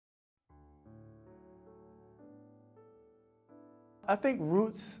I think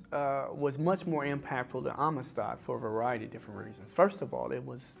Roots was much more impactful than Amistad for a variety of different reasons. First of all, it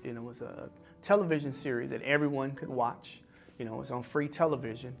was a television series that everyone could watch. It was on free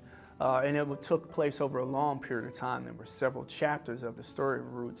television, and it took place over a long period of time. There were several chapters of the story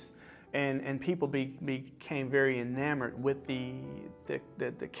of Roots, and people became very enamored with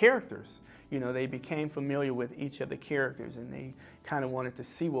the characters. They became familiar with each of the characters, and they kind of wanted to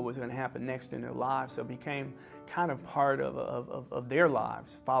see what was going to happen next in their lives. So it became kind of part of their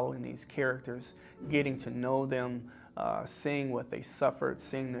lives, following these characters, getting to know them, seeing what they suffered,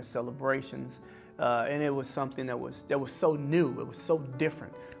 seeing their celebrations. And it was something that was so new. It was so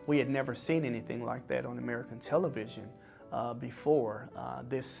different. We had never seen anything like that on American television before.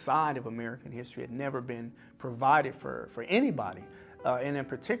 This side of American history had never been provided for anybody. And in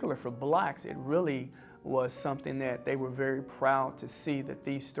particular for blacks, it really was something that they were very proud to see, that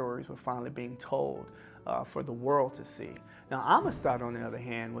these stories were finally being told for the world to see. Now, Amistad, on the other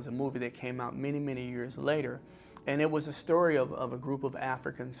hand, was a movie that came out many, many years later, and it was a story of a group of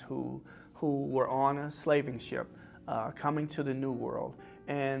Africans who were on a slaving ship coming to the New World,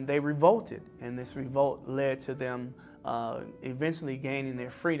 and they revolted, and this revolt led to them eventually gaining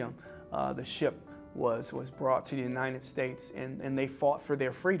their freedom. The ship was brought to the United States, and they fought for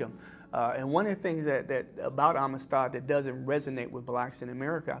their freedom. And one of the things that about Amistad that doesn't resonate with blacks in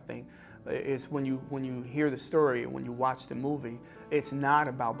America, I think, is when you hear the story and when you watch the movie, it's not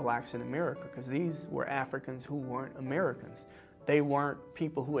about blacks in America, because these were Africans who weren't Americans. They weren't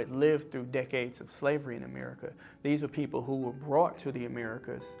people who had lived through decades of slavery in America. These were people who were brought to the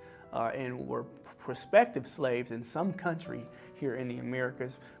Americas and were prospective slaves in some country here in the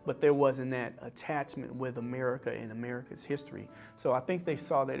Americas, but there wasn't that attachment with America and America's history. So I think they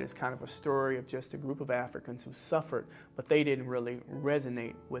saw that as kind of a story of just a group of Africans who suffered, but they didn't really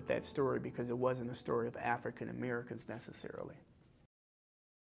resonate with that story because it wasn't a story of African Americans necessarily.